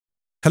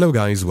Hello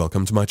guys,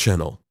 welcome to my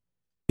channel.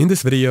 In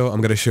this video,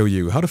 I'm going to show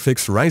you how to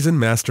fix Ryzen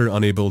Master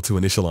unable to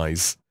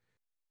initialize.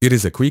 It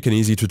is a quick and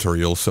easy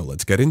tutorial, so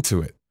let's get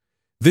into it.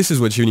 This is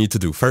what you need to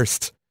do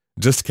first.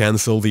 Just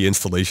cancel the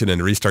installation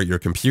and restart your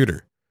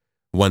computer.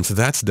 Once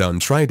that's done,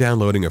 try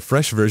downloading a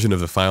fresh version of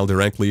the file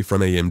directly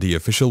from AMD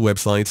official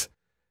website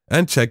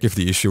and check if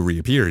the issue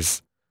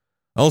reappears.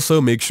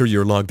 Also, make sure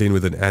you're logged in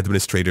with an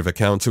administrative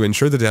account to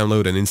ensure the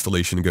download and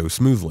installation go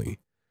smoothly.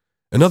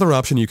 Another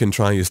option you can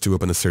try is to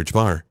open a search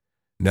bar.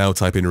 Now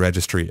type in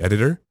Registry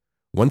Editor.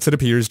 Once it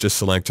appears, just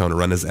select on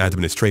Run as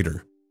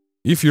Administrator.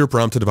 If you're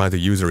prompted by the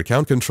User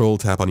Account Control,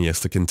 tap on Yes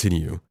to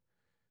continue.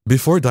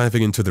 Before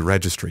diving into the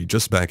registry,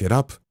 just back it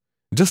up,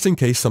 just in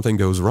case something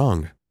goes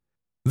wrong.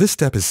 This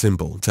step is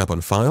simple. Tap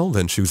on File,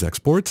 then choose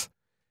Export.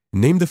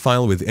 Name the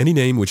file with any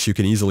name which you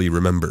can easily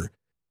remember.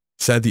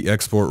 Set the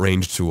export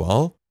range to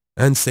All,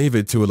 and save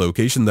it to a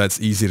location that's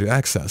easy to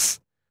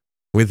access.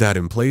 With that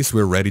in place,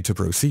 we're ready to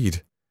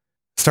proceed.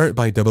 Start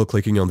by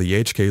double-clicking on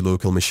the HK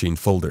Local Machine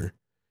folder.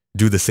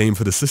 Do the same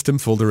for the System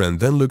folder and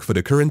then look for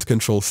the current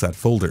Control Set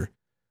folder.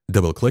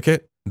 Double-click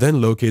it,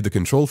 then locate the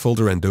Control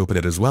folder and open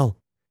it as well.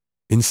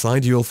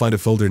 Inside you'll find a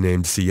folder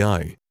named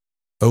CI.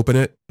 Open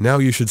it. Now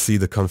you should see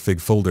the config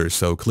folder,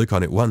 so click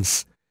on it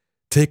once.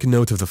 Take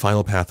note of the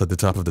file path at the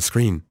top of the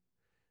screen.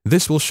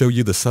 This will show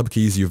you the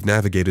subkeys you've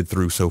navigated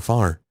through so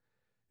far.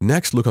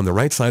 Next, look on the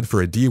right side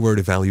for a D-word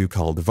value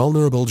called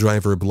Vulnerable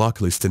Driver Block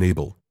List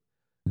Enable.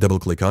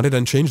 Double-click on it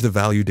and change the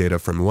value data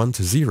from 1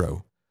 to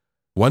 0.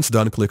 Once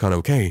done, click on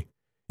OK.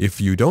 If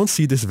you don't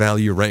see this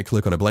value,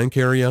 right-click on a blank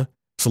area,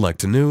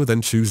 select New,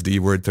 then choose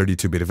D-word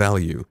 32-bit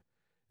value.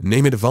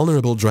 Name it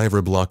Vulnerable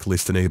Driver Block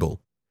List Enable.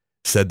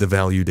 Set the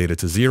value data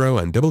to 0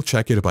 and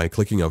double-check it by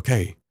clicking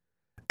OK.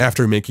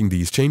 After making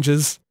these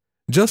changes,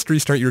 just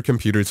restart your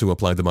computer to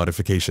apply the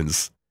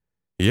modifications.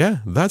 Yeah,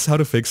 that's how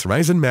to fix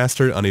Ryzen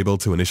Master unable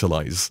to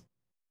initialize.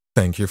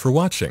 Thank you for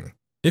watching.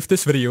 If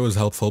this video is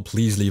helpful,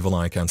 please leave a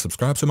like and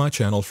subscribe to my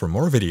channel for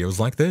more videos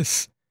like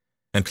this.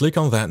 And click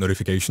on that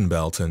notification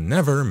bell to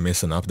never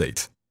miss an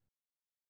update.